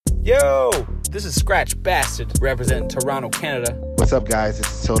Yo, this is Scratch Bastard, representing Toronto, Canada. What's up, guys?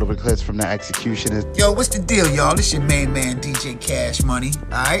 This is Total Eclipse from The Executioners. Yo, what's the deal, y'all? This your main man, DJ Cash Money,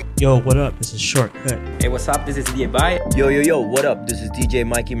 alright? Yo, what up? This is Shortcut. Hey, what's up? This is DJ Bai. Yo, what up? This is DJ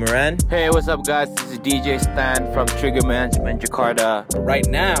Mikey Moran. Hey, what's up, guys? This is DJ Stan from Trigger Management, Jakarta. Right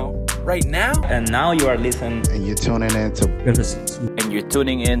now. And now you are listening. And you're tuning in to... And you're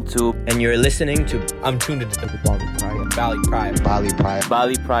tuning into... And you're listening to... I'm tuned into Bali, Praia. Bali, Praia. Bali, Praia.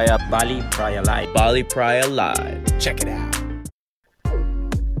 Bali, Praia. Bali, Praia Live. Bali, Praia Live. Check it out.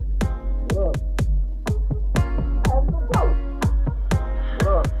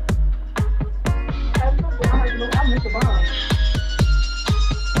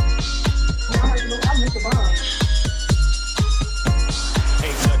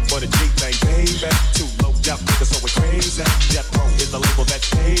 The label that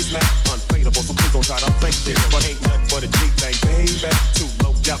pays man, unfadable, so please don't try to fake this. But ain't nothing but a G-thing, baby. Too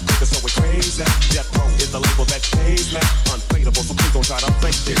low down, nigga, so we're crazy. Death Row is the label that pays man, unfadable, so please don't try to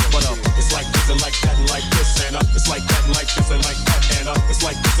fake this. But it's like this and like that and like this and it's like that and like this and like that and it's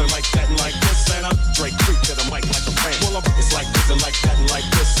like this and like that and like this and Drake creep to the mic like a fan. Well, it's like this and like that and like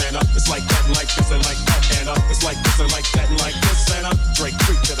this and it's like that and like this and like that and it's like this and like that and like this and Drake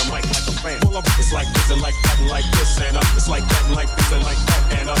creep to the mic like a fan. Well, it's like this and like that and like this and it's like that and like this and like that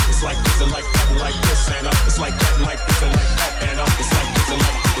and it's like this and like that and like this and it's like that and like this and like that and it's like this and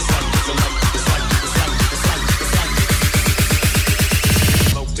like it's like this and like it's like it's like it's like it's like it's like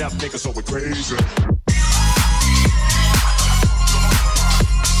low down niggas, so we're crazy.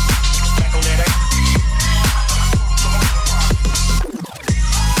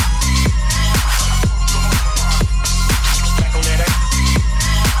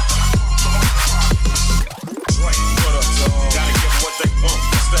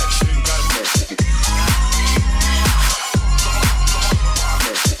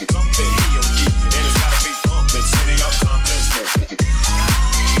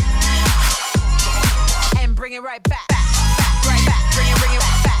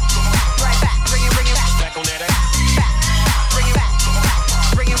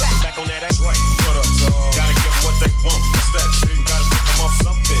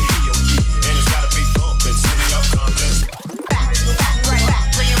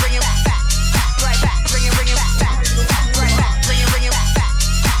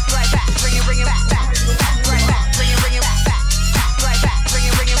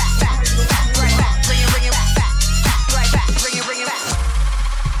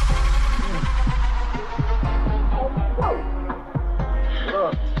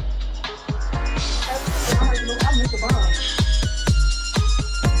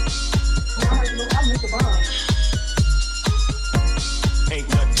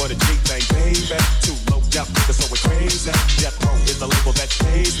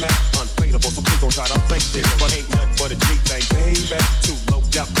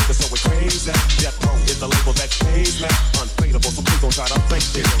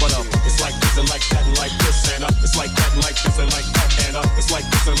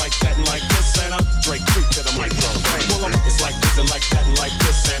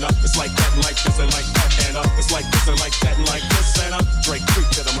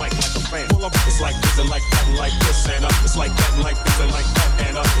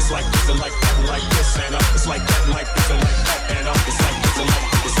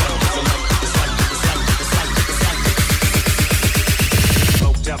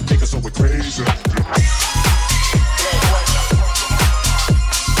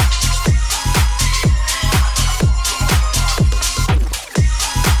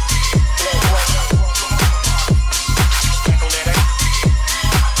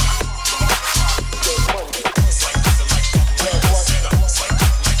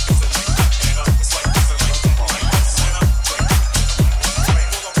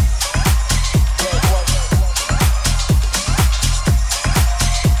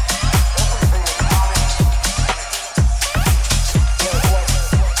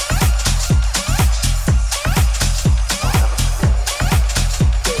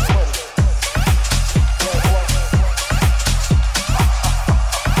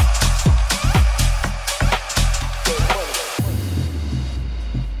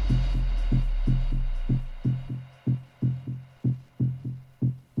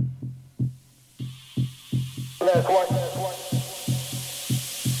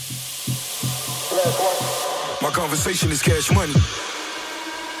 My conversation is cash money.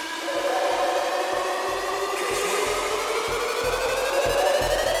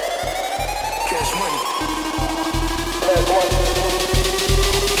 Cash money.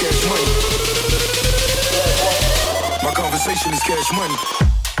 Cash money. My conversation is cash money.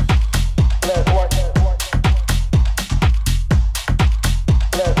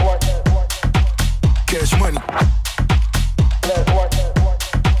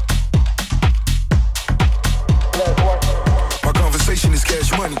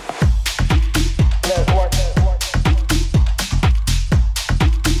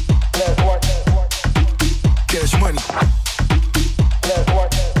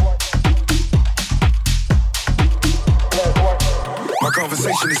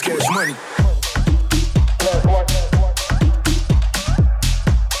 conversation is cash money.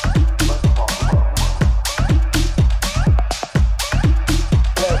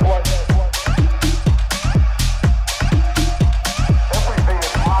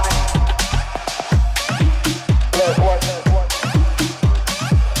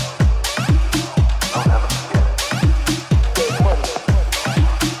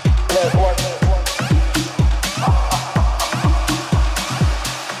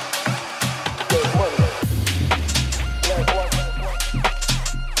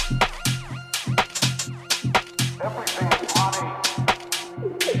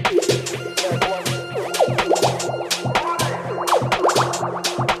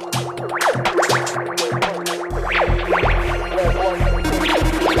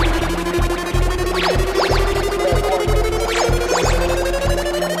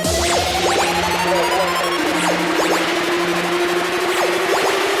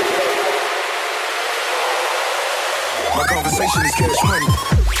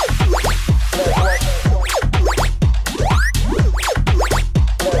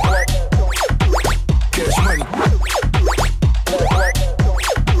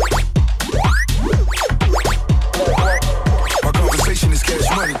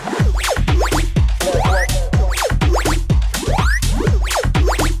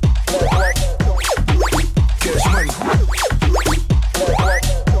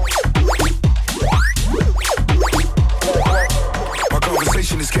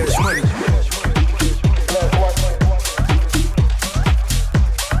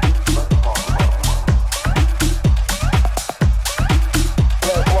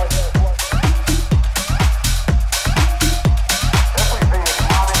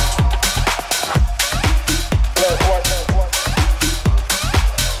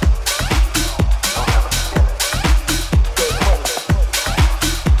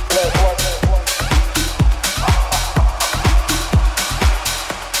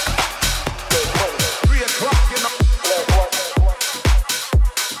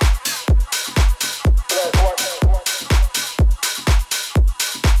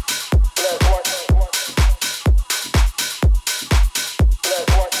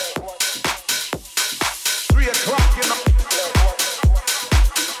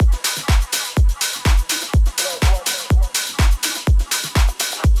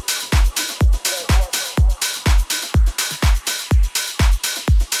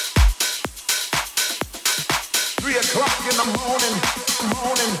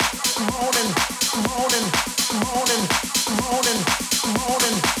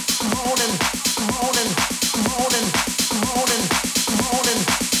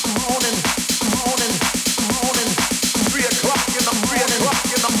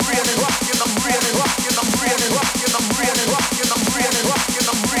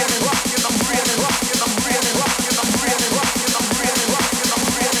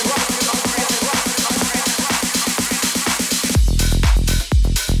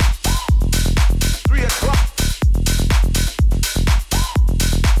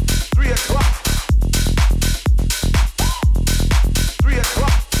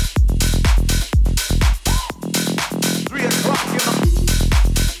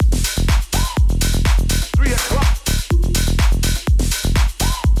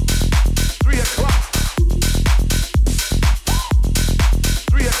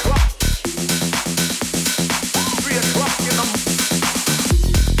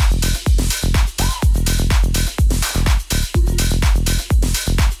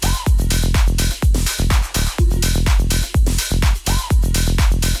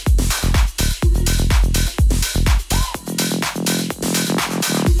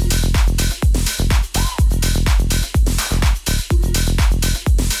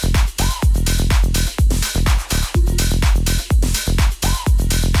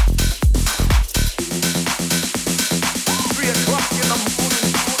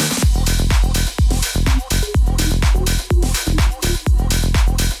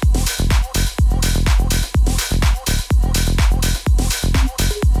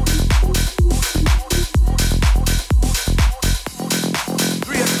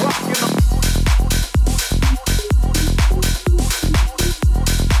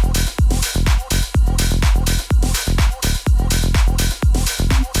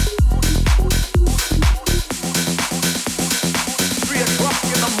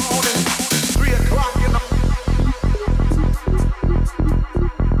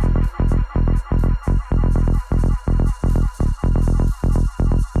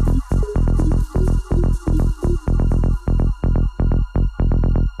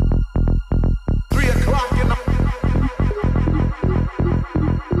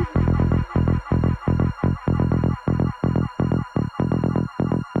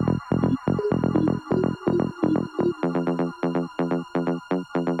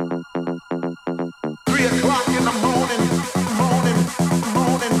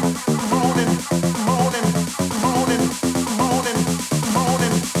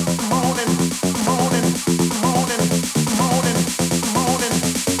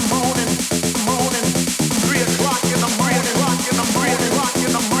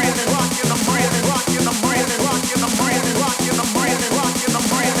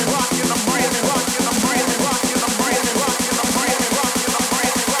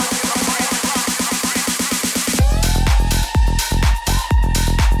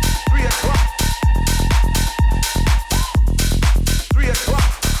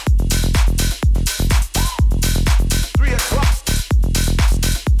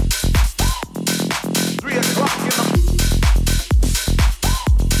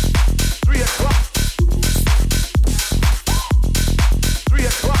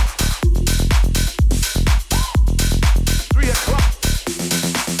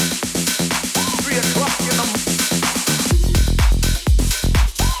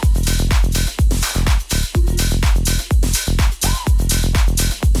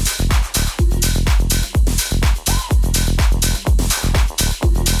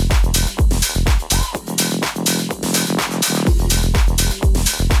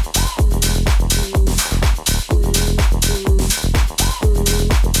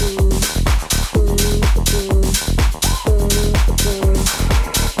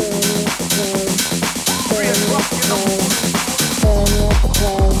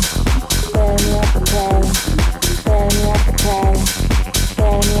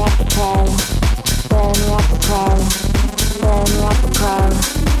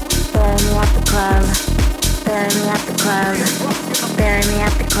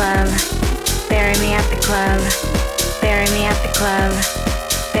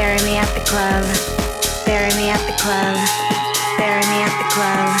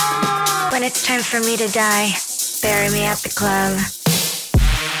 When it's time for me to die, bury me at the club.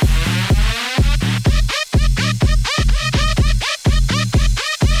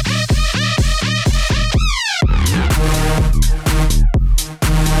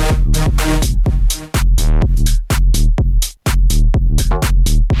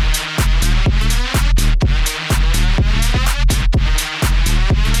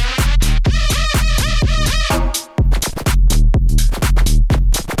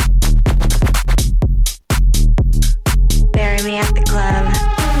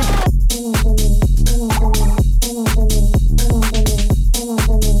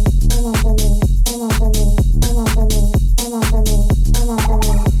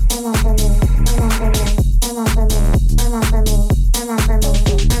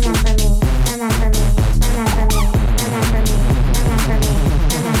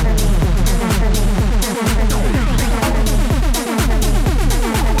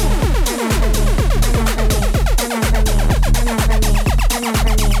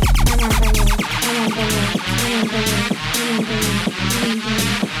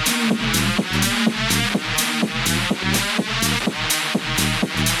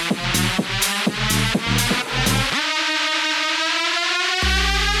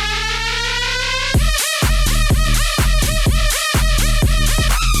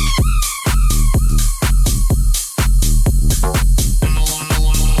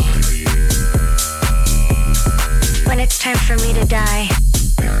 Time for me to die.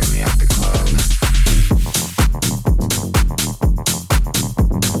 Bury me at the club.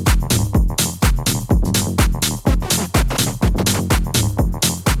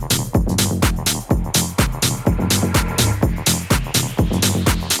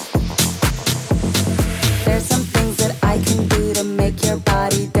 There's some things that I can do to make your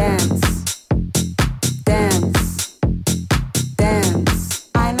body dance. Dance. Dance.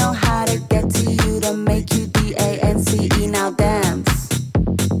 I know how to get to you to make you dance. Now dance,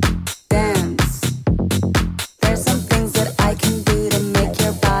 dance.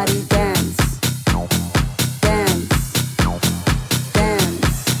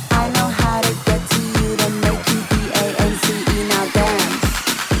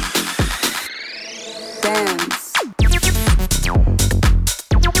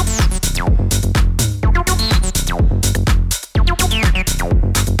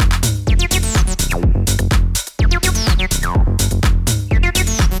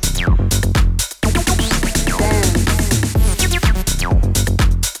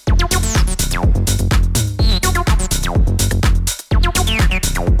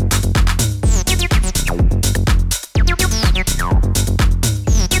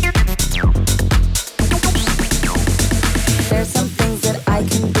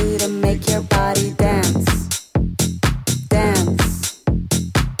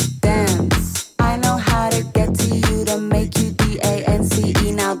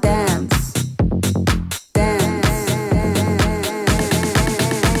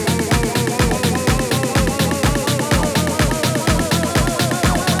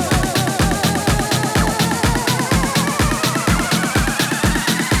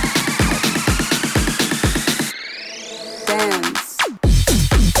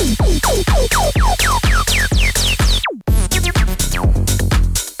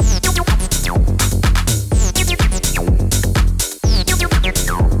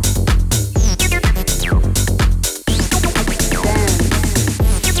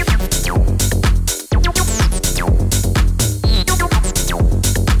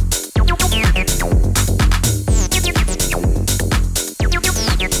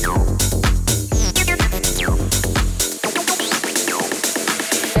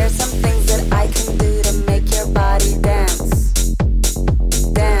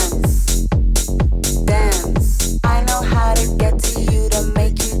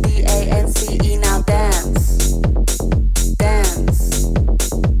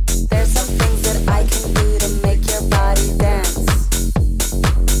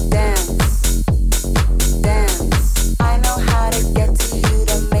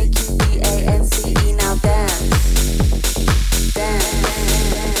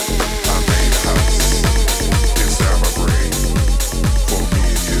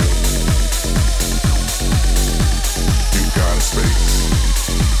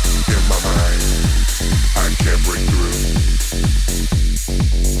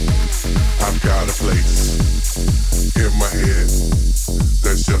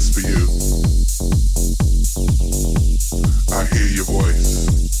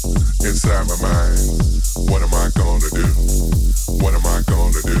 my mind. What am I gonna do? What am I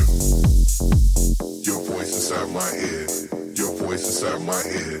gonna do? Your voice inside my head. Your voice inside my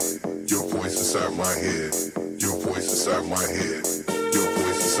head. Your voice inside my head. Your voice inside my head. Your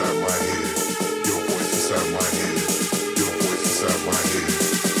voice inside my head. Your voice inside my head. Your voice inside my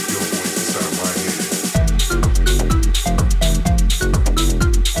head. Your voice inside my head.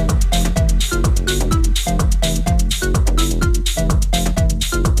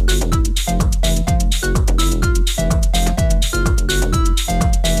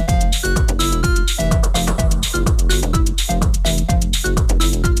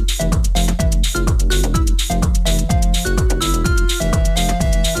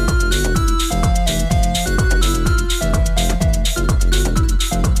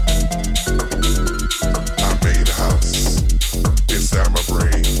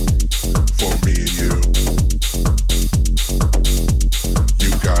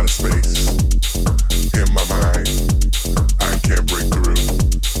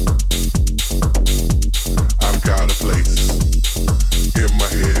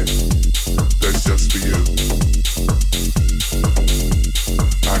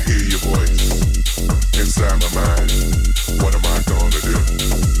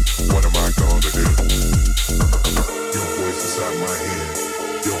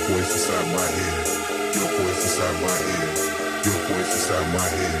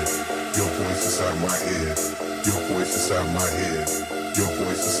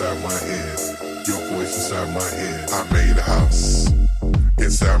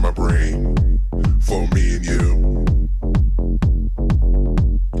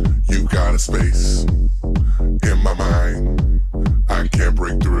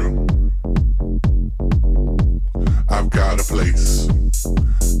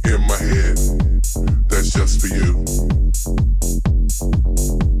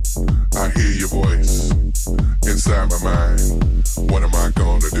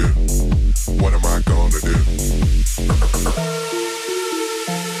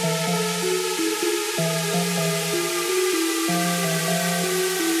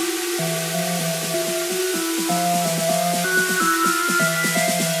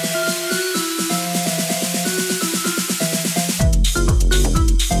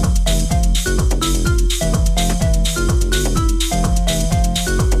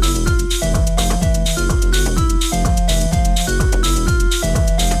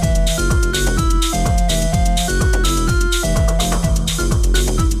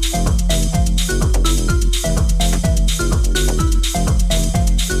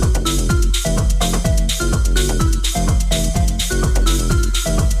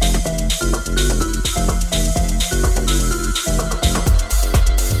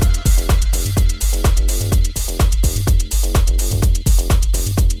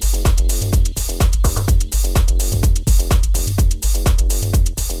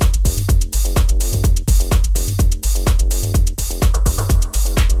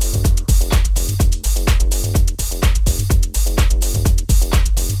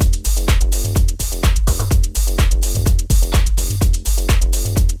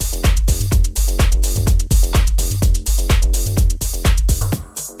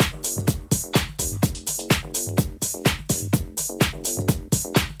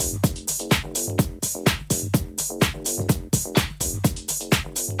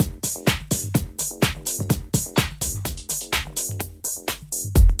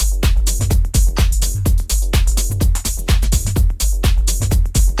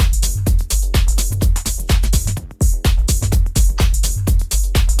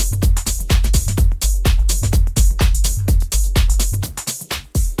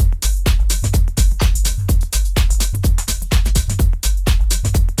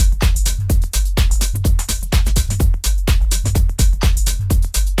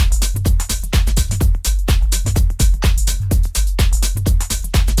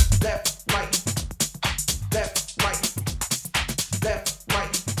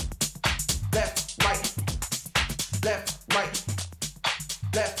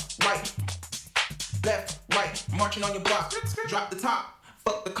 marching on your block. Drop the top,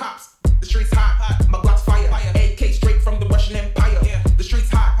 fuck the cops. The streets hot, my Glock's fire. AK straight from the Russian Empire. The streets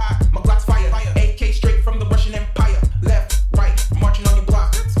hot, my Glock's fire. AK straight from the Russian Empire. Left, right, marching on your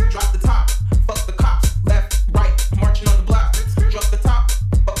block. Drop the top, fuck the cops. Left, right, marching on the block. Drop the top,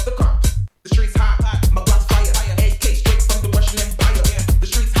 fuck the cops. The streets hot, my Glock's fire. AK straight from the Russian Empire. The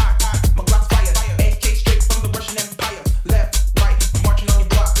streets hot, my Glock's fire. AK straight from the Russian Empire. Left, right, marching on your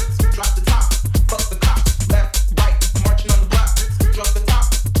block. Drop the top, fuck the cops. Left, right, marching on the block. Drop the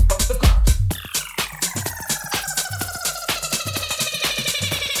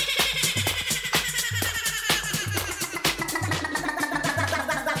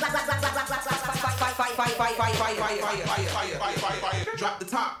Drop the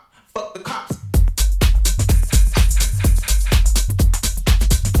top, fuck the cops.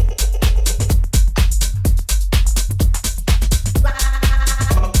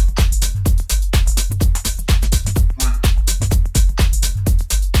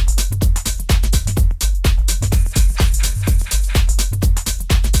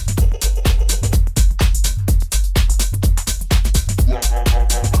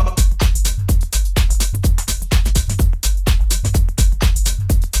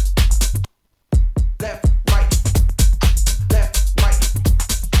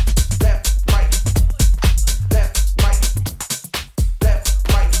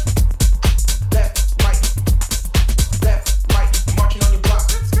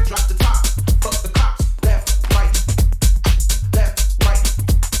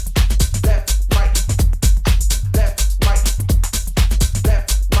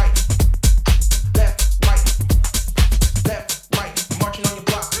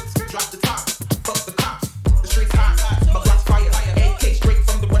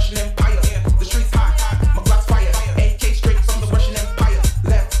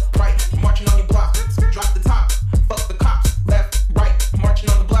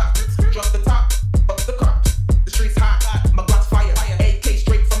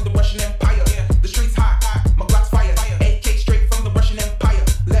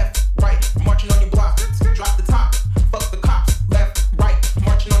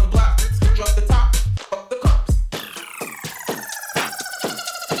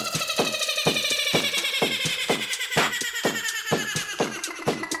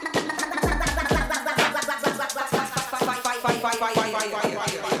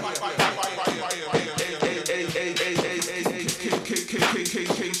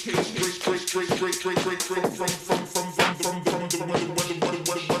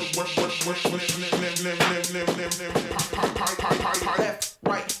 Left,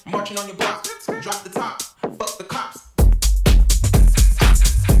 right, marching on your block. Drop the top, fuck the cops.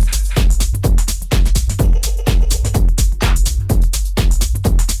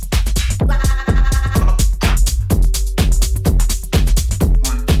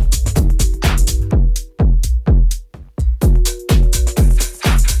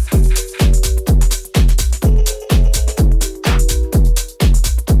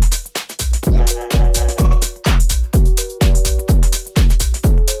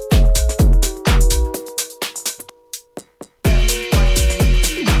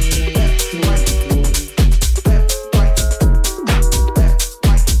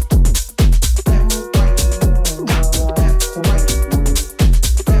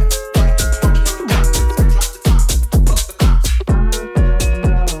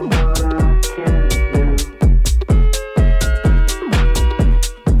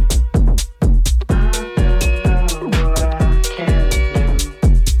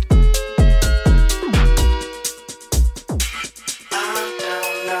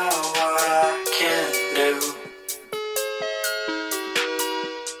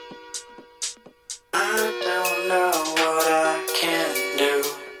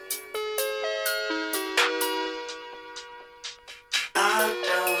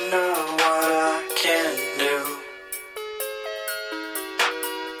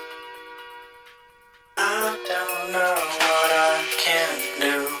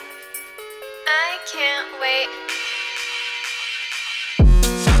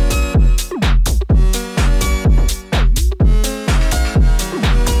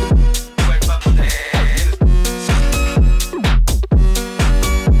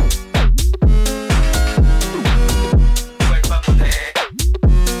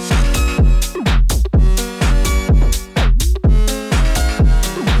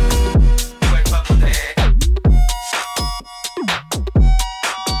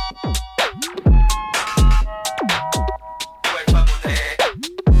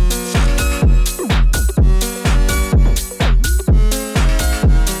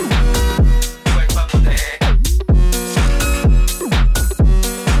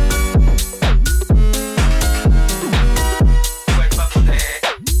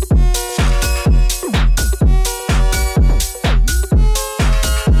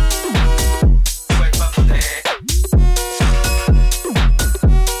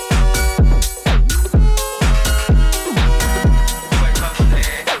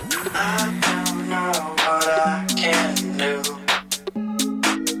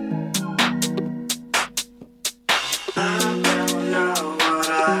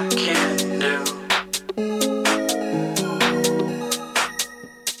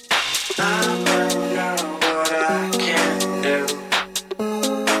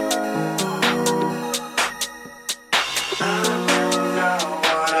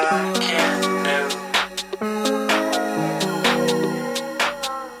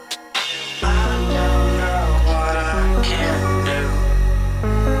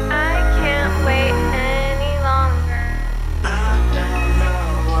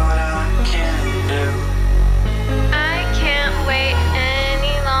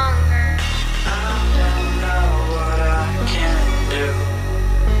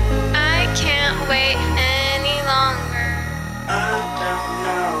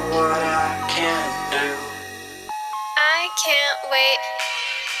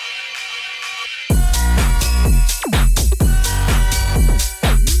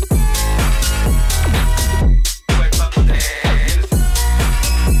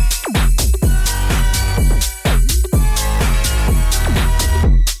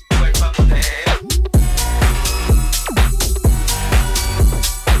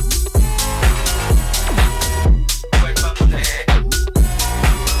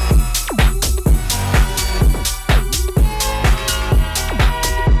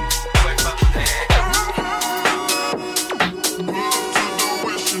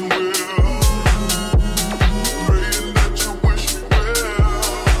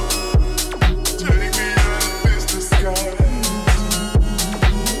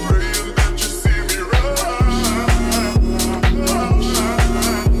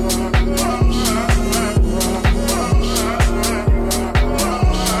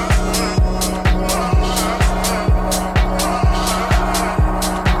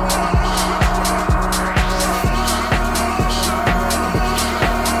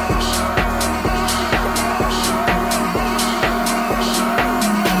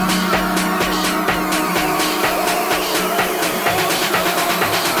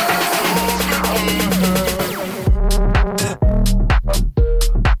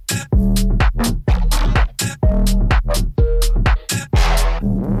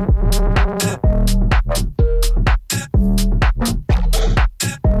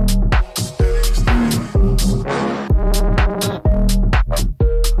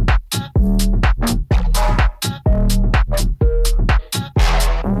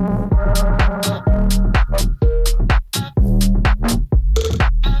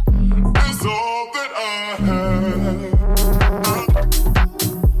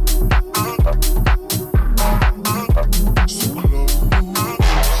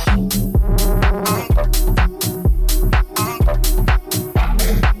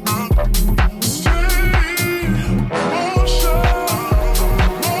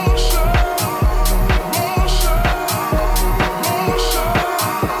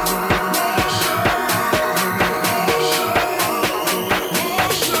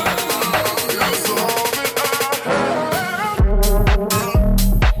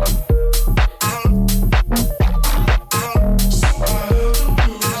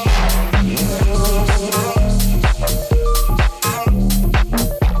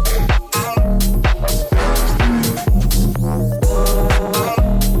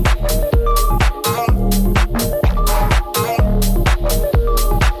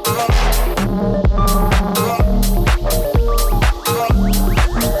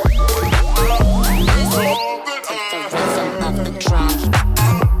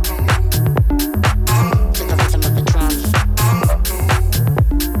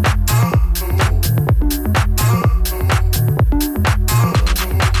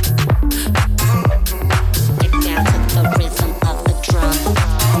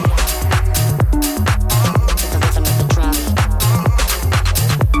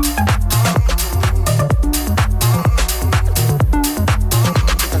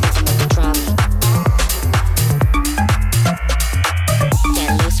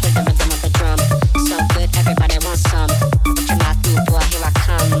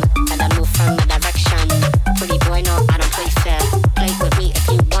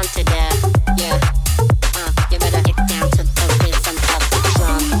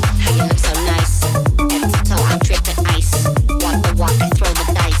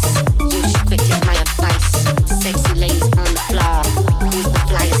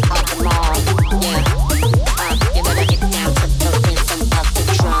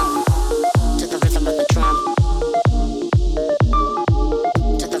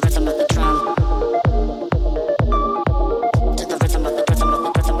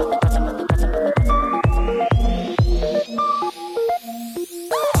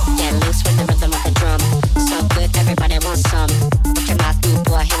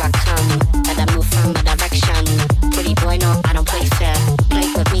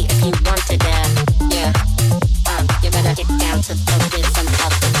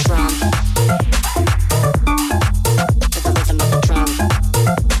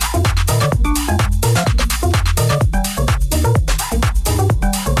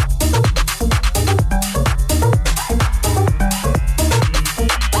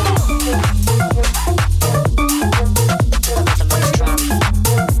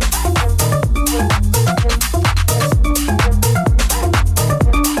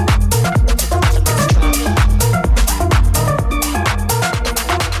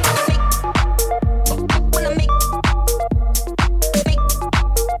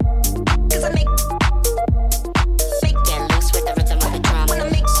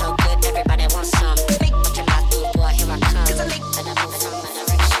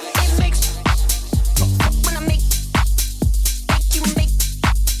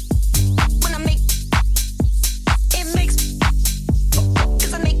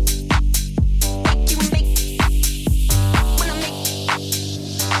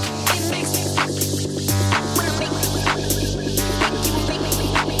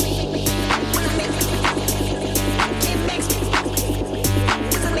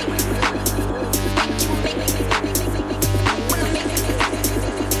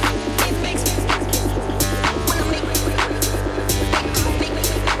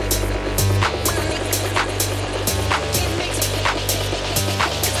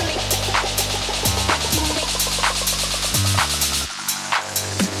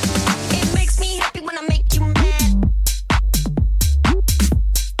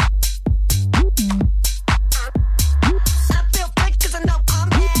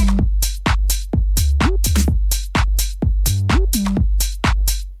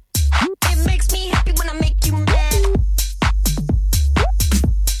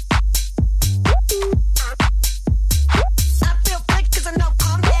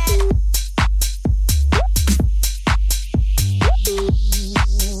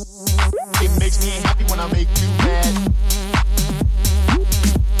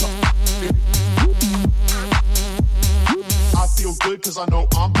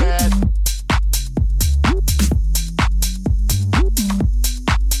 I'm bad.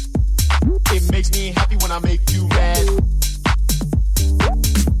 It makes me happy when I make you mad.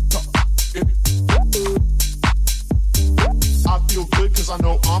 I feel good cause I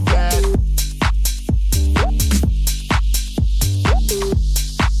know I'm bad.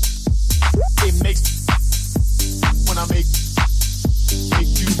 It makes when I make